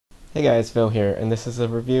Hey guys, Phil here, and this is a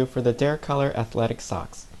review for the Dare Color Athletic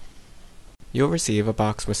Socks. You'll receive a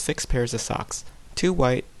box with 6 pairs of socks, 2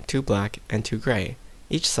 white, 2 black, and 2 gray.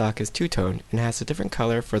 Each sock is two-toned and has a different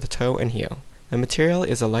color for the toe and heel. The material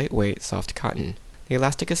is a lightweight, soft cotton. The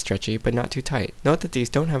elastic is stretchy but not too tight. Note that these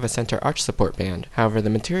don't have a center arch support band. However, the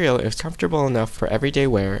material is comfortable enough for everyday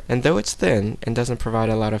wear, and though it's thin and doesn't provide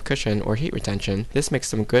a lot of cushion or heat retention, this makes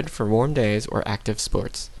them good for warm days or active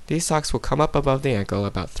sports. These socks will come up above the ankle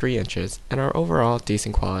about 3 inches and are overall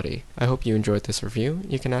decent quality. I hope you enjoyed this review.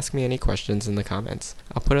 You can ask me any questions in the comments.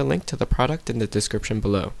 I'll put a link to the product in the description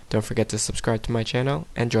below. Don't forget to subscribe to my channel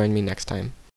and join me next time.